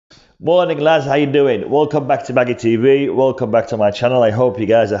Morning lads, how you doing? Welcome back to Baggy TV. Welcome back to my channel. I hope you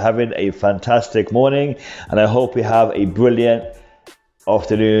guys are having a fantastic morning, and I hope you have a brilliant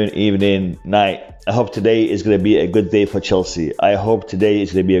afternoon, evening, night. I hope today is going to be a good day for Chelsea. I hope today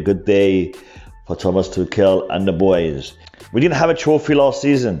is going to be a good day for Thomas Tuchel and the boys. We didn't have a trophy last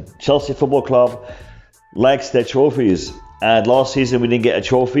season. Chelsea Football Club likes their trophies. And last season we didn't get a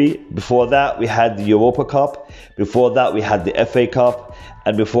trophy. Before that we had the Europa Cup. Before that we had the FA Cup.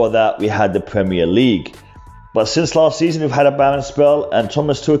 And before that we had the Premier League. But since last season we've had a barren spell, and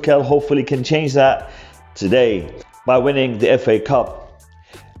Thomas Tuchel hopefully can change that today by winning the FA Cup.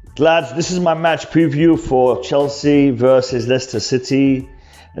 Lads, this is my match preview for Chelsea versus Leicester City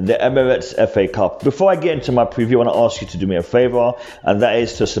in the Emirates FA Cup. Before I get into my preview, I want to ask you to do me a favour, and that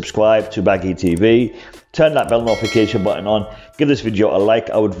is to subscribe to Baggy TV. Turn that bell notification button on. Give this video a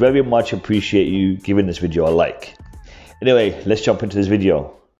like. I would very much appreciate you giving this video a like. Anyway, let's jump into this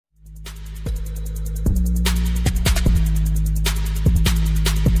video.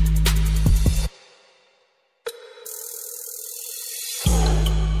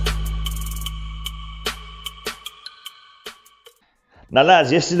 Now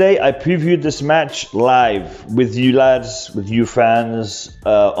lads, yesterday I previewed this match live with you lads, with you fans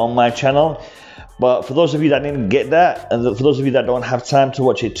on my channel. But for those of you that didn't get that, and for those of you that don't have time to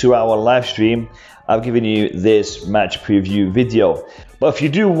watch a 2-hour live stream, I've given you this match preview video. But if you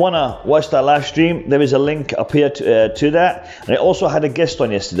do want to watch that live stream, there is a link up here to that. And I also had a guest on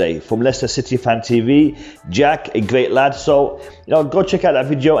yesterday from Leicester City Fan TV, Jack, a great lad. So, go check out that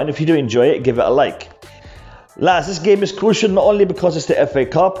video, and if you do enjoy it, give it a like. Lads, this game is crucial not only because it's the FA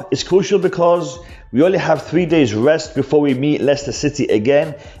Cup, it's crucial because we only have 3 days rest before we meet Leicester City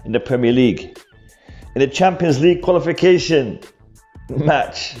again in the Premier League. In the Champions League qualification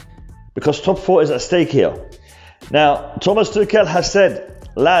match, because top 4 is at stake here. Now, Thomas Tuchel has said,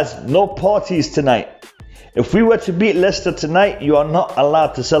 lads, no parties tonight. If we were to beat Leicester tonight, you are not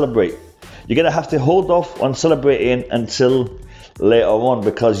allowed to celebrate. You're going to have to hold off on celebrating until later on,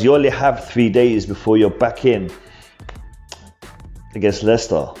 because you only have 3 days before you're back in against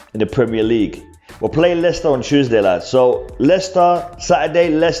Leicester in the Premier League. We're playing Leicester on Tuesday, lads. So Leicester Saturday,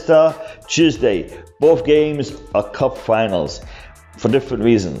 Leicester Tuesday. Both games are cup finals for different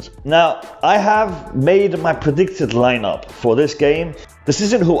reasons. Now, I have made my predicted lineup for this game. This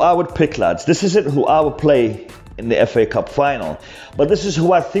isn't who I would pick, lads. This isn't who I would play in the FA Cup final. But this is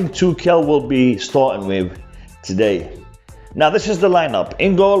who I think Tuchel will be starting with today. Now, this is the lineup.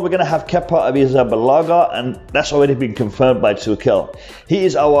 In goal, we're going to have Kepa Arrizabalaga, and that's already been confirmed by Tuchel. He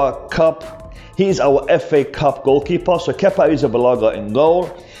is our FA Cup goalkeeper. So Kepa Arrizabalaga in goal,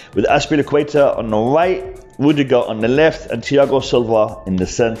 with Azpilicueta on the right, Rudiger on the left, and Thiago Silva in the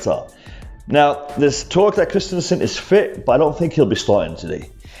centre. Now, there's talk that Christensen is fit, but I don't think he'll be starting today.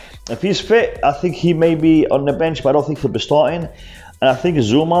 If he's fit, I think he may be on the bench, but I don't think he'll be starting. And I think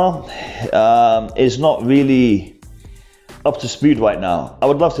Zuma is not really up to speed right now. I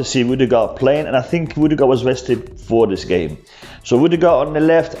would love to see Rudiger playing, and I think Rudiger was rested for this game. So Rudiger on the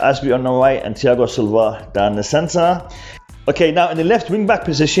left, Azpi on the right, and Thiago Silva down the centre. Okay, now in the left wing back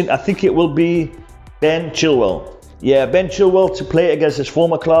position, I think it will be Ben Chilwell. Yeah, Ben Chilwell to play against his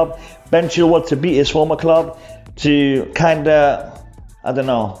former club. Ben Chilwell to beat his former club, to kind of, I don't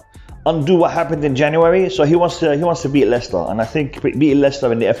know, undo what happened in January. So he wants to beat Leicester, and I think beating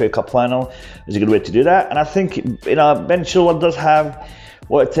Leicester in the FA Cup final is a good way to do that. And I think Ben Chilwell does have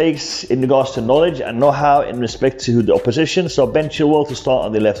what it takes in regards to knowledge and know-how in respect to the opposition. So Ben Chilwell to start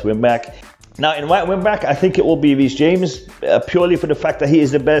on the left wing back. Now in right wing back, I think it will be Reece James, purely for the fact that he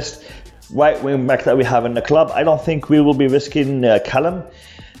is the best right wing back that we have in the club. I don't think we will be risking Callum.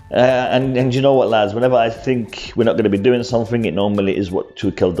 And you know what, lads, whenever I think we're not going to be doing something, it normally is what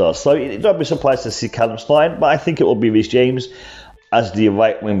Tuchel does. So don't be surprised to see Callum starting, but I think it will be Reece James as the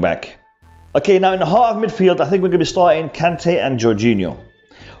right wing back. Okay, now in the heart of midfield, I think we're going to be starting Kante and Jorginho.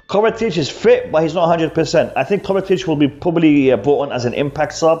 Kovačić is fit, but he's not 100%. I think Kovačić will be probably brought on as an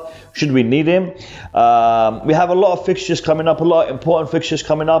impact sub, should we need him. We have a lot of fixtures coming up, a lot of important fixtures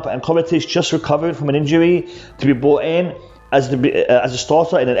coming up, and Kovačić just recovered from an injury to be brought in as a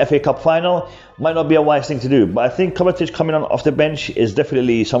starter in an FA Cup final might not be a wise thing to do. But I think Kovačić coming on off the bench is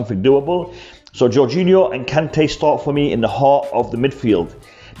definitely something doable. So Jorginho and Kante start for me in the heart of the midfield.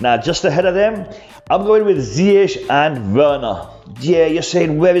 Now, just ahead of them, I'm going with Ziyech and Werner. Yeah, you're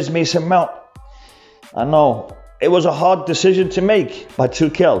saying, where is Mason Mount? I know. It was a hard decision to make by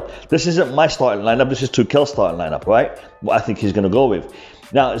Tuchel. This isn't my starting lineup. This is Tuchel's starting lineup, right? What I think he's going to go with.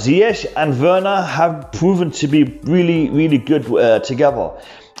 Now, Ziyech and Werner have proven to be really, really good together.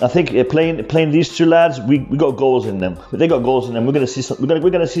 I think playing these two lads, we got goals in them. They got goals in them. We're gonna see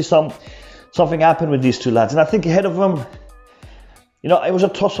something happen with these two lads. And I think ahead of them, you know, it was a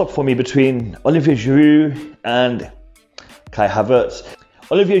toss-up for me between Olivier Giroud and Kai Havertz.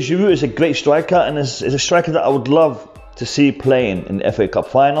 Olivier Giroud is a great striker and is a striker that I would love to see playing in the FA Cup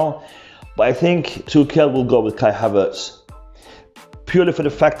final. But I think Tuchel will go with Kai Havertz, purely for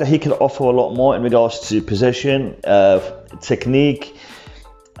the fact that he can offer a lot more in regards to possession, technique,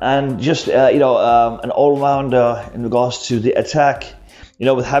 and just an all-rounder in regards to the attack. You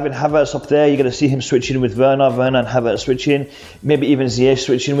know, with having Havertz up there, you're going to see him switching with Werner and Havertz switching, maybe even Ziyech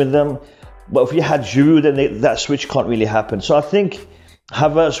switching with them. But if you had Giroud, then that switch can't really happen. So I think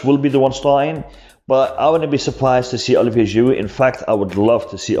Havertz will be the one starting, but I wouldn't be surprised to see Olivier Giroud. In fact, I would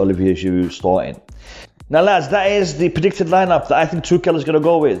love to see Olivier Giroud starting. Now lads, that is the predicted lineup that I think Tuchel is going to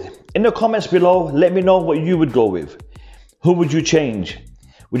go with. In the comments below, let me know what you would go with. Who would you change?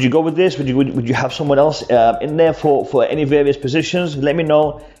 Would you go with this? Would you have someone else in there for any various positions? Let me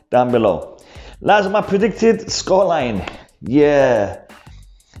know down below. Lads, my predicted scoreline. Yeah.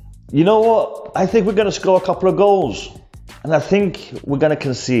 You know what? I think we're going to score a couple of goals. And I think we're going to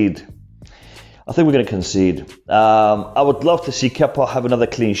concede. I would love to see Kepa have another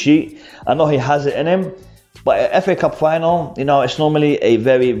clean sheet. I know he has it in him. But FA Cup final, you know, it's normally a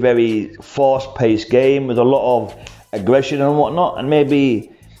very, very fast-paced game with a lot of aggression and whatnot. And maybe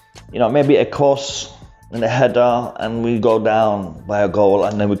a cross and a header, and we go down by a goal,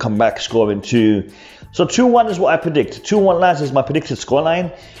 and then we come back scoring 2. So 2-1 is what I predict. 2-1, lads, is my predicted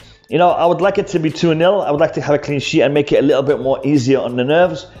scoreline. You know, I would like it to be 2-0. I would like to have a clean sheet and make it a little bit more easier on the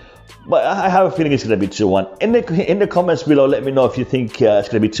nerves. But I have a feeling it's going to be 2-1. In the comments below, let me know if you think it's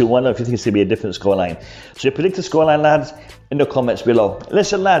going to be 2-1 or if you think it's going to be a different scoreline. So your predicted scoreline, lads, in the comments below.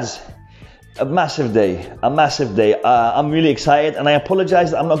 Listen, lads. A massive day. I'm really excited, and I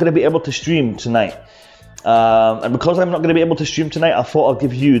apologize that I'm not going to be able to stream tonight. And because I'm not going to be able to stream tonight, I thought I'll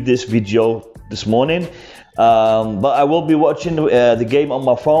give you this video this morning. But I will be watching the game on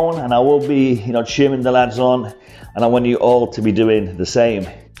my phone, and I will be, cheering the lads on, and I want you all to be doing the same.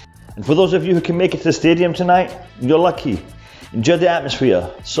 And for those of you who can make it to the stadium tonight, you're lucky. Enjoy the atmosphere,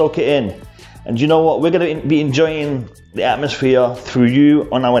 soak it in. And you know what? We're going to be enjoying the atmosphere through you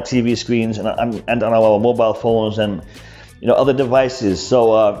on our TV screens and on our mobile phones and other devices.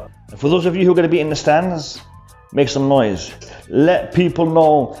 So for those of you who are going to be in the stands, make some noise. Let people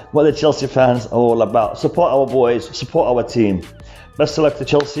know what the Chelsea fans are all about. Support our boys, support our team. Best of luck to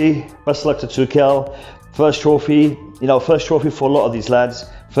Chelsea. Best of luck to Tuchel. First trophy, first trophy for a lot of these lads.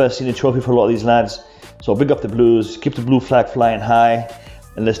 First senior trophy for a lot of these lads. So big up the Blues. Keep the blue flag flying high.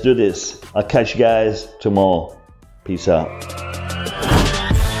 And let's do this. I'll catch you guys tomorrow. Peace out.